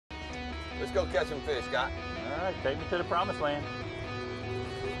Let's go catch some fish, Scott. All right, take me to the promised land.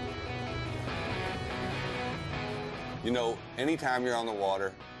 You know, anytime you're on the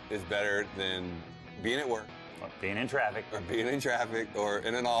water is better than being at work. Or being in traffic. Or being in traffic, or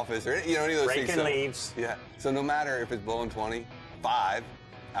in an office, or any of those things. Raking leaves. Yeah. So no matter if it's blowing 25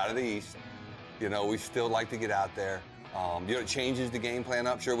 out of the east, you know, we still like to get out there. You know, it changes the game plan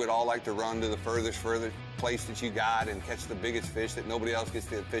up. Sure, we'd all like to run to the furthest place that you got and catch the biggest fish that nobody else gets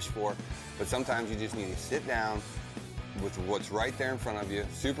to fish for. But sometimes you just need to sit down with what's right there in front of you,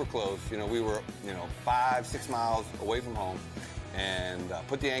 super close. You know, we were, 5-6 miles away from home, and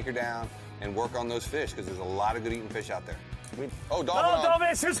put the anchor down and work on those fish, because there's a lot of good eating fish out there. Oh, dolphin! Oh, dolphin!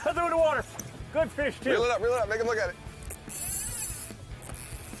 It's just through the water. Good fish too. Reel it up, make him look at it.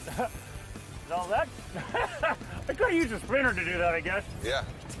 No, that. I could use a spinner to do that, I guess. Yeah.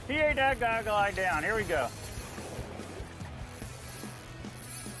 He ate that guy glide down. Here we go.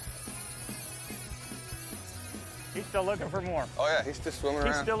 He's still looking for more. Oh yeah, he's just swimming around.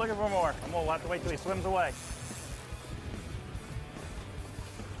 He's still looking for more. I'm gonna have to wait till he swims away.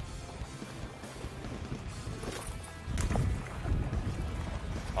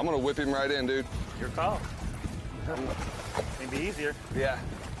 I'm gonna whip him right in, dude. Your call. Maybe easier. Yeah.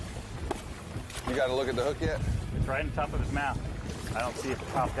 You got to look at the hook yet? It's right on top of his mouth. I don't see it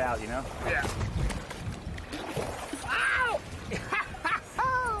popped out, you know? Yeah. Ow!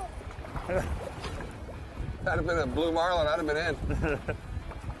 That'd have been a blue marlin, I'd have been in.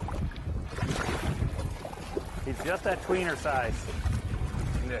 He's just that tweener size.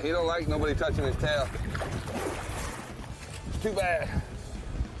 Yeah, he don't like nobody touching his tail. Too bad.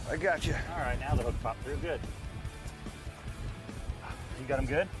 I got you. All right, now the hook popped through. Good. You got him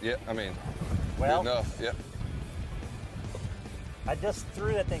good? Yeah, I mean, well, good enough. Yep. I just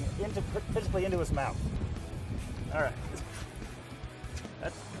threw that thing physically into his mouth. All right.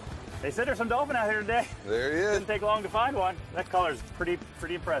 They said there's some dolphin out here today. There he is. Didn't take long to find one. That color's pretty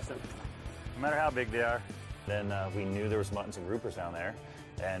impressive, no matter how big they are. Then we knew there was muttons and groupers down there,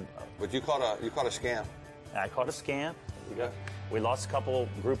 and but you caught a scamp. I caught a scamp. We lost a couple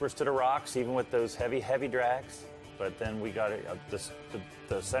groupers to the rocks, even with those heavy drags. But then we got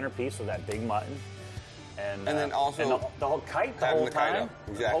the centerpiece with that big mutton, and then also the whole kite the whole time.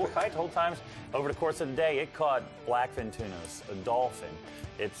 Exactly. The whole kite the whole time. Over the course of the day, it caught blackfin tunas, a dolphin.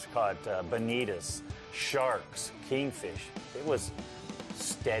 It's caught bonitas, sharks, kingfish. It was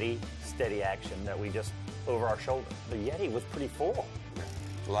steady action that we just over our shoulder. The Yeti was pretty full.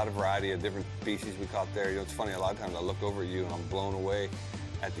 A lot of variety of different species we caught there. You know, it's funny, a lot of times I look over at you and I'm blown away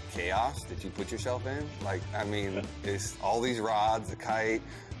at the chaos that you put yourself in. Like, I mean, it's all these rods, a kite,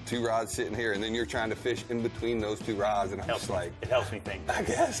 2 rods sitting here, and then you're trying to fish in between those 2 rods, and I'm just like... It helps me think. I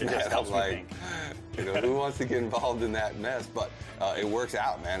guess, it man. Just helps me think. You know, who wants to get involved in that mess? But it works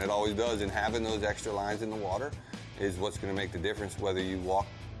out, man. It always does, and having those extra lines in the water is what's going to make the difference, whether you walk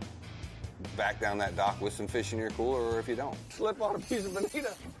back down that dock with some fish in your cooler or if you don't. Slip on a piece of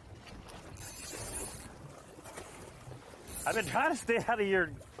bonita. I've been trying to stay out of your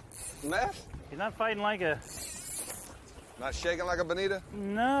mess. He's not fighting like a... Not shaking like a bonita?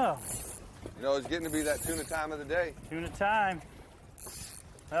 No. You know, it's getting to be that tuna time of the day. Tuna time.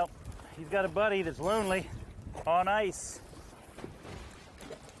 Well, he's got a buddy that's lonely on ice.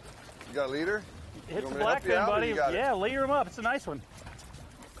 You got a leader? Hit the blackfin, buddy. Yeah, leader him up. It's a nice one.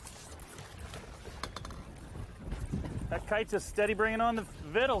 That kite's just steady bringing on the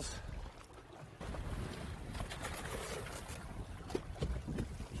victuals.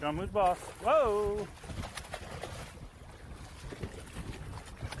 Show him who's boss. Whoa!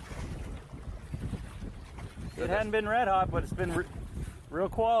 It hadn't been red hot, but it's been real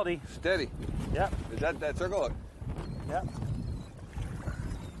quality. Steady. Yep. Is that circle hook? Yep.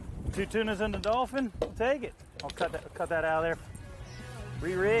 2 tunas and a dolphin. I'll take it. I'll cut that out of there.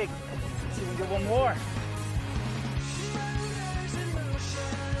 Re-rig. See if we can get one more.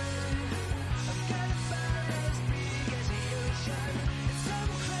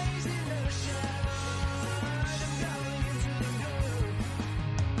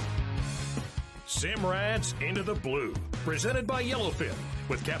 Simrad's Into the Blue, presented by Yellowfin,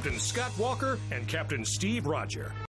 with Captain Scott Walker and Captain Steve Roger.